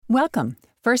Welcome.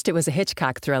 First it was a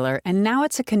Hitchcock thriller, and now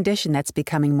it's a condition that's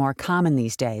becoming more common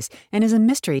these days and is a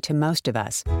mystery to most of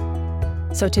us.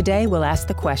 So today we'll ask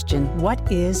the question,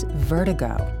 what is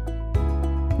vertigo?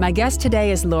 My guest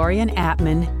today is Lorian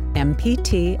Atman,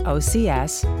 MPT,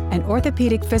 OCS, an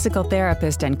orthopedic physical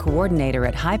therapist and coordinator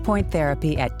at High Point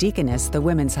Therapy at Deaconess, the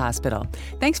Women's Hospital.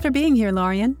 Thanks for being here,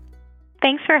 Lorian.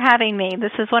 Thanks for having me.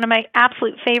 This is one of my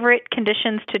absolute favorite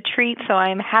conditions to treat, so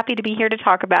I'm happy to be here to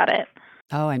talk about it.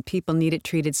 Oh, and people need it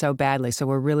treated so badly, so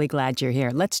we're really glad you're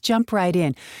here. Let's jump right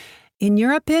in. In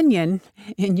your opinion,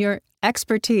 in your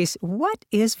expertise, what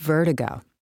is vertigo?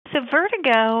 So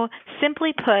vertigo,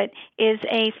 simply put, is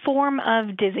a form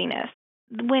of dizziness.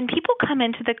 When people come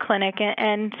into the clinic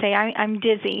and say, I'm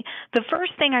dizzy, the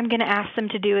first thing I'm going to ask them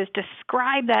to do is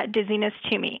describe that dizziness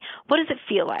to me. What does it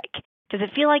feel like? Does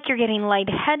it feel like you're getting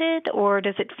lightheaded, or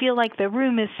does it feel like the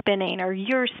room is spinning or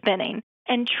you're spinning?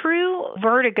 And true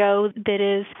vertigo that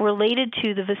is related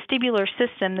to the vestibular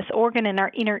system, this organ in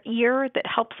our inner ear that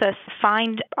helps us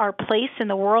find our place in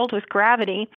the world with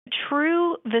gravity,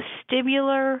 true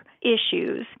vestibular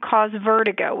issues cause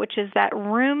vertigo, which is that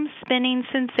room spinning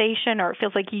sensation, or it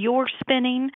feels like you're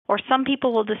spinning, or some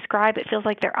people will describe it feels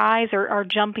like their eyes are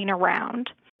jumping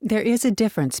around. There is a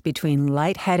difference between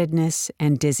lightheadedness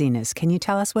and dizziness. Can you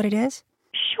tell us what it is?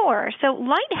 Sure. So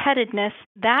lightheadedness,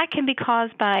 that can be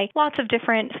caused by lots of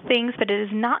different things, but it is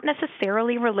not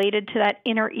necessarily related to that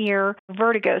inner ear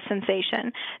vertigo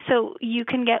sensation. So you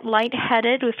can get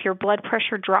lightheaded if your blood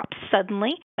pressure drops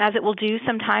suddenly, as it will do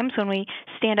sometimes when we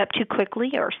stand up too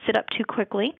quickly or sit up too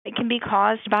quickly. It can be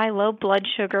caused by low blood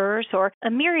sugars or a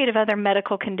myriad of other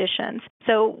medical conditions.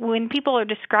 So when people are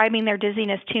describing their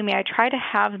dizziness to me, I try to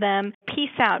have them piece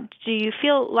out. Do you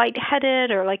feel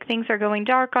lightheaded or like things are going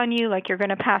dark on you, like you're going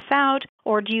to pass out?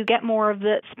 Or do you get more of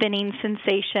the spinning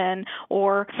sensation?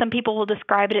 Or some people will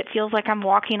describe it feels like I'm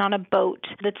walking on a boat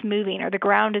that's moving or the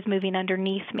ground is moving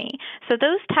underneath me. So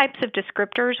those types of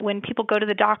descriptors, when people go to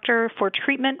the doctor for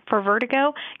treatment for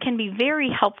vertigo, can be very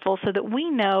helpful so that we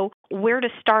know where to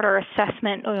start our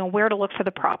assessment, where to look for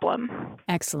the problem.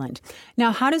 Excellent.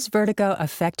 Now, how does vertigo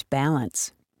affect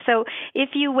balance? So if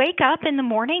you wake up in the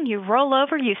morning, you roll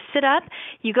over, you sit up,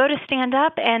 you go to stand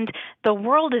up, and the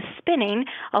world is spinning,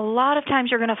 a lot of times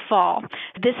you're going to fall.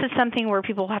 This is something where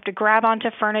people have to grab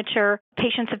onto furniture.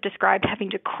 Patients have described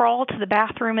having to crawl to the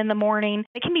bathroom in the morning.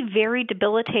 It can be very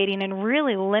debilitating and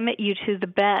really limit you to the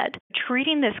bed.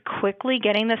 Treating this quickly,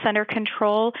 getting this under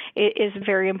control is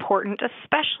very important,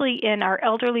 especially in our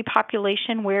elderly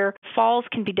population where falls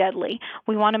can be deadly.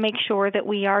 We want to make sure that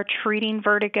we are treating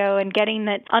vertigo and getting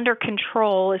that under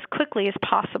control as quickly as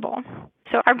possible.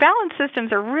 So our balance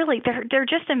systems are really, they're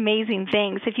just amazing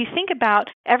things. If you think about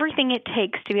everything it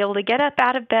takes to be able to get up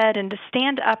out of bed and to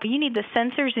stand up, you need the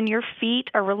sensors in your feet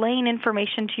are relaying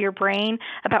information to your brain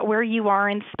about where you are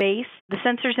in space. The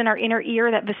sensors in our inner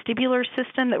ear, that vestibular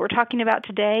system that we're talking about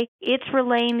today, it's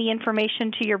relaying the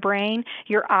information to your brain.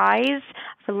 Your eyes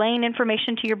relaying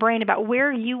information to your brain about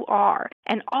where you are.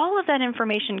 And all of that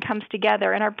information comes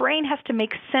together, and our brain has to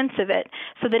make sense of it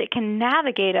so that it can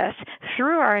navigate us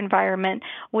through our environment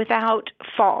without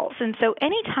falls. And so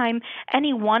anytime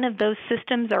any one of those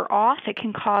systems are off, it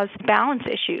can cause balance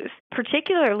issues,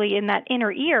 particularly in that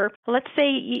inner ear. Let's say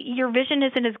your vision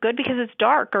isn't as good because it's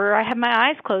dark, or I have my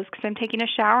eyes closed because I'm taking a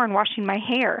shower and washing my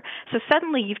hair. So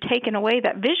suddenly you've taken away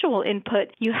that visual input.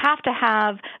 You have to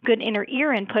have good inner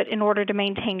ear input in order to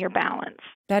maintain your balance.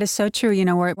 That is so true. You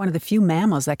know, we're one of the few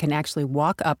mammals that can actually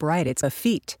walk upright. It's a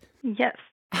feat. Yes.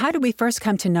 How did we first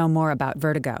come to know more about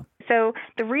vertigo? So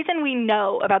the reason we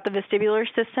know about the vestibular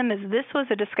system is this was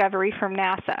a discovery from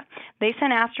NASA. They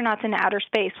sent astronauts into outer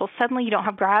space. Well, suddenly you don't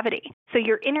have gravity. So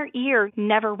your inner ear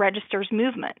never registers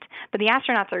movement. But the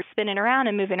astronauts are spinning around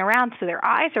and moving around, so their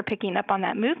eyes are picking up on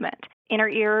that movement. Inner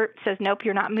ear says, nope,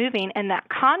 you're not moving. And that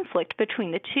conflict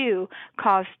between the two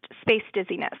caused space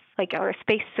dizziness, or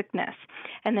space sickness.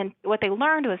 And then what they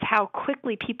learned was how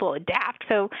quickly people adapt.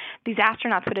 So these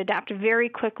astronauts would adapt very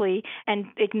quickly and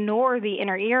ignore the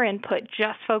inner ear input,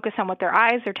 just focus on what their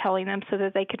eyes are telling them so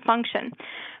that they could function.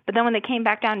 But then when they came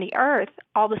back down to Earth,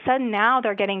 all of a sudden now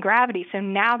they're getting gravity. So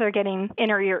now they're getting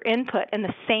inner ear input, and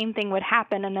the same thing would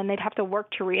happen, and then they'd have to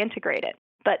work to reintegrate it.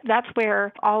 But that's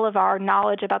where all of our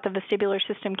knowledge about the vestibular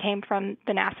system came from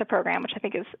the NASA program, which I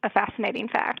think is a fascinating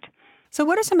fact. So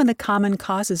what are some of the common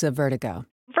causes of vertigo?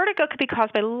 Vertigo could be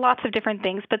caused by lots of different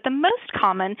things, but the most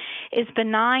common is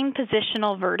benign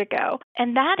positional vertigo.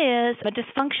 And that is a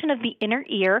dysfunction of the inner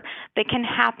ear that can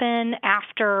happen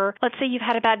after, let's say you've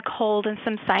had a bad cold and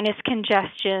some sinus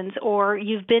congestions, or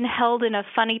you've been held in a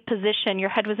funny position, your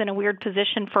head was in a weird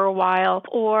position for a while,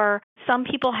 or Some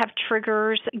people have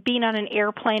triggers, being on an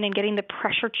airplane and getting the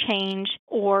pressure change,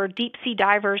 or deep sea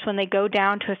divers when they go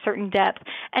down to a certain depth.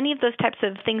 Any of those types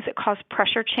of things that cause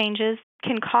pressure changes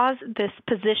can cause this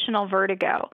positional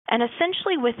vertigo. And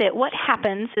essentially with it, what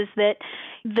happens is that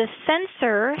the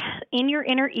sensor in your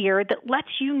inner ear that lets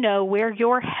you know where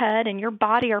your head and your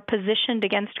body are positioned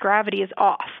against gravity is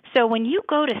off. So when you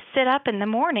go to sit up in the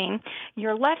morning,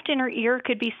 your left inner ear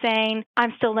could be saying,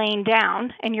 I'm still laying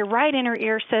down, and your right inner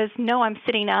ear says, no, I'm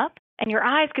sitting up. And your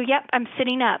eyes go, yep, I'm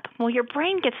sitting up. Well, your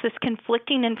brain gets this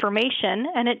conflicting information,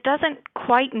 and it doesn't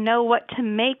quite know what to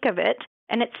make of it.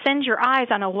 And it sends your eyes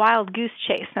on a wild goose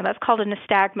chase. Now, that's called a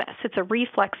nystagmus. It's a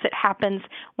reflex that happens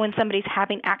when somebody's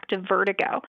having active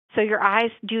vertigo. So your eyes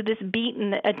do this beat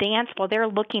and a dance while they're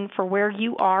looking for where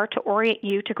you are to orient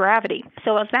you to gravity.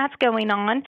 So as that's going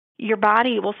on, your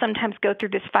body will sometimes go through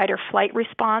this fight or flight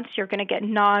response. You're going to get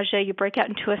nausea. You break out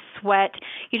into a sweat.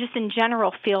 You just in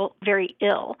general feel very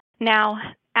ill. Now,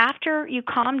 after you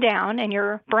calm down and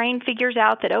your brain figures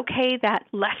out that, okay, that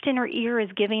left inner ear is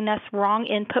giving us wrong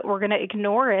input, we're going to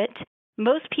ignore it,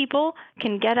 most people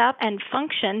can get up and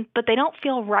function, but they don't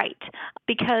feel right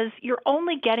because you're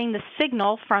only getting the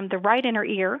signal from the right inner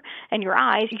ear and your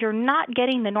eyes. You're not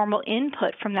getting the normal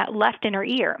input from that left inner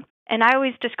ear. And I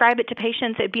always describe it to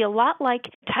patients, it'd be a lot like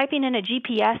typing in a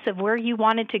GPS of where you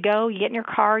wanted to go. You get in your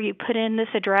car, you put in this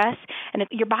address, and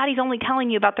your body's only telling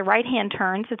you about the right-hand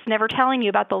turns. It's never telling you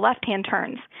about the left-hand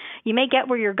turns. You may get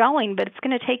where you're going, but it's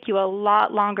going to take you a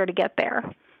lot longer to get there.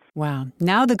 Wow.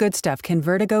 Now the good stuff. Can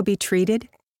vertigo be treated?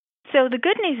 So the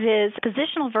good news is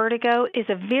positional vertigo is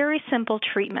a very simple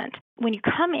treatment. When you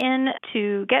come in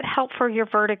to get help for your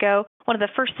vertigo, one of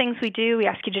the first things we do, we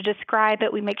ask you to describe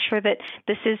it. We make sure that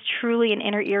this is truly an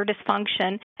inner ear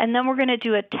dysfunction. And then we're going to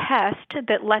do a test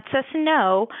that lets us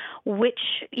know which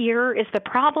ear is the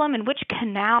problem and which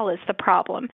canal is the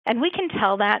problem. And we can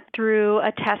tell that through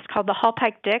a test called the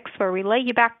Hallpike-Dix, where we lay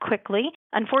you back quickly.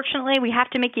 Unfortunately, we have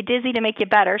to make you dizzy to make you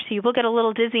better, so you will get a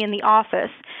little dizzy in the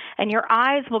office. And your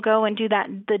eyes will go and do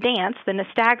the dance, the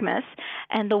nystagmus.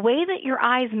 And the way that your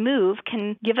eyes move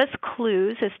can give us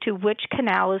clues as to which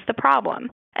canal is the problem.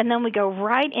 And then we go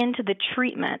right into the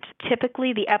treatment.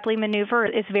 Typically, the Epley maneuver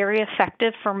is very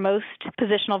effective for most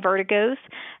positional vertigos.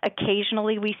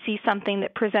 Occasionally, we see something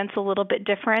that presents a little bit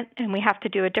different, and we have to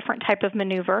do a different type of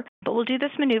maneuver. But we'll do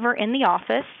this maneuver in the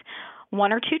office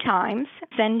 1 or 2 times,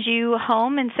 send you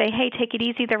home and say, hey, take it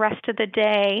easy the rest of the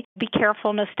day, be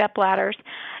careful, no step ladders.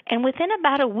 And within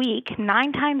about a week,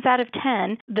 9 times out of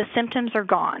 10, the symptoms are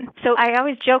gone. So I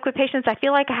always joke with patients, I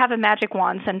feel like I have a magic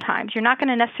wand sometimes. You're not going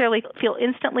to necessarily feel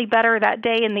instantly better that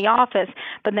day in the office,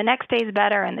 but the next day is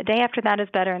better, and the day after that is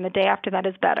better, and the day after that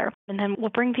is better. And then we'll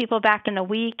bring people back in a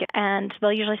week, and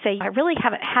they'll usually say, I really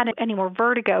haven't had any more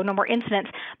vertigo, no more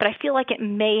incidents, but I feel like it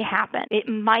may happen. It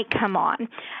might come on.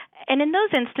 And in those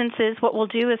instances, what we'll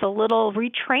do is a little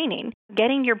retraining,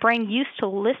 getting your brain used to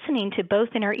listening to both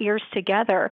inner ears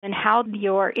together and how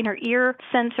your inner ear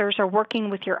sensors are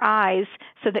working with your eyes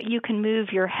so that you can move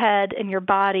your head and your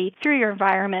body through your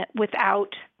environment without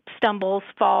stumbles,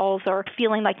 falls, or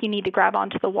feeling like you need to grab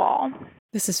onto the wall.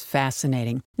 This is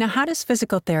fascinating. Now, how does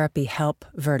physical therapy help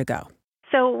vertigo?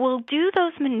 So we'll do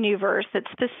those maneuvers that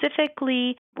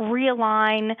specifically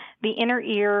realign the inner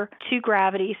ear to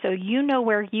gravity so you know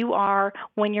where you are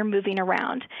when you're moving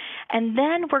around. And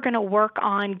then we're going to work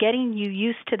on getting you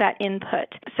used to that input.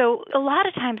 So a lot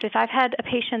of times if I've had a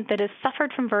patient that has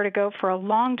suffered from vertigo for a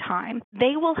long time,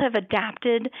 they will have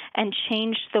adapted and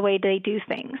changed the way they do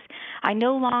things. I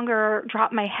no longer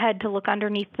drop my head to look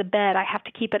underneath the bed. I have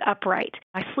to keep it upright.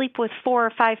 I sleep with 4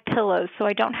 or 5 pillows so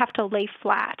I don't have to lay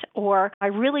flat. Or I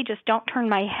really just don't turn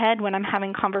my head when I'm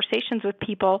having conversations with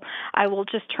people. I will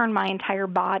just turn my entire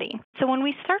body. So when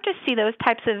we start to see those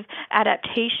types of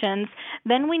adaptations,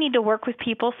 then we need to work with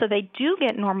people so they do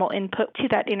get normal input to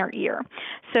that inner ear.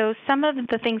 So some of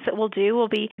the things that we'll do will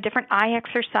be different eye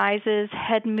exercises,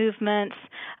 head movements,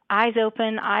 eyes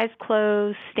open, eyes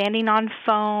closed, standing on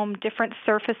foam, different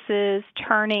surfaces,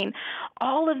 turning,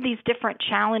 all of these different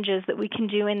challenges that we can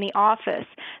do in the office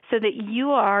so that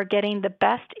you are getting the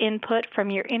best input from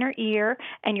your inner ear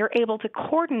and you're able to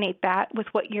coordinate that with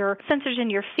what your sensors in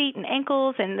your feet and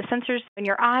ankles and the sensors in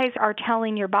your eyes are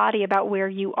telling your body about where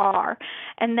you are.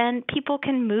 And then people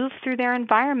can move through their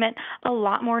environment a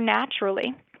lot more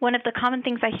naturally. One of the common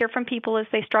things I hear from people is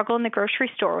they struggle in the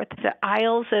grocery store with the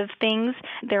aisles of things.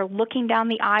 They're looking down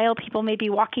the aisle. People may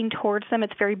be walking towards them.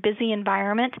 It's a very busy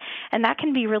environment, and that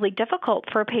can be really difficult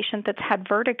for a patient that's had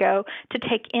vertigo to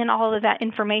take in all of that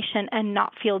information and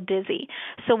not feel dizzy.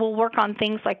 So we'll work on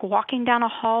things like walking down a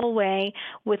hallway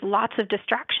with lots of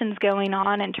distractions going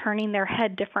on and turning their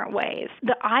head different ways.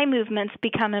 The eye movements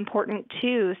become important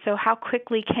too. So how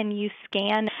quickly can you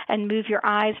scan and move your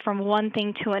eyes from one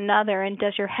thing to another, and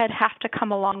does your head have to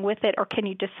come along with it, or can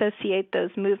you dissociate those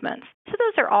movements? So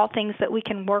those are all things that we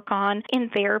can work on in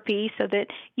therapy so that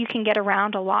you can get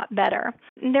around a lot better.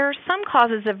 There are some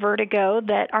causes of vertigo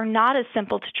that are not as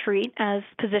simple to treat as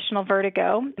positional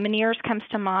vertigo. Meniere's comes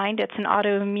to mind. It's an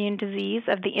autoimmune disease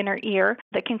of the inner ear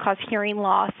that can cause hearing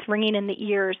loss, ringing in the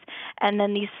ears, and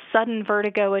then these sudden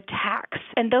vertigo attacks.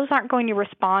 And those aren't going to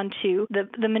respond to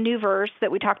the maneuvers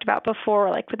that we talked about before,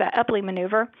 like with that Epley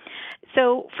maneuver.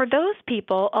 So for those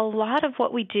people, a lot of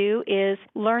what we do is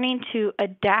learning to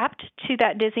adapt to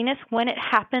that dizziness when it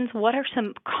happens. What are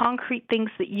some concrete things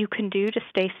that you can do to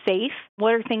stay safe?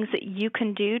 What are things that you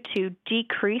can do to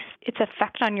decrease its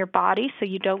effect on your body so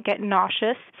you don't get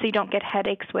nauseous, so you don't get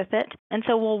headaches with it? And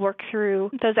so we'll work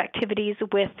through those activities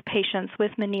with patients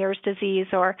with Meniere's disease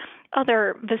or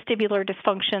other vestibular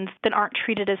dysfunctions that aren't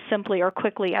treated as simply or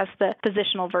quickly as the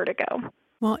positional vertigo.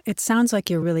 Well, it sounds like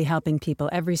you're really helping people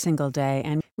every single day,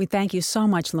 and we thank you so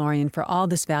much, Lorian, for all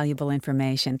this valuable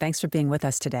information. Thanks for being with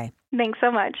us today. Thanks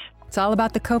so much. It's all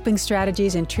about the coping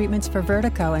strategies and treatments for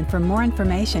vertigo, and for more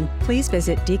information, please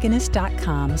visit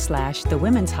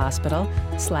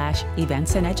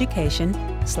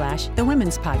deaconess.com/thewomen's-hospital/events-and-education/the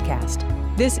Women's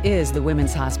Podcast. This is The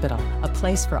Women's Hospital, a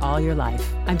place for all your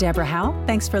life. I'm Deborah Howe.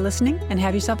 Thanks for listening, and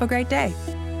have yourself a great day.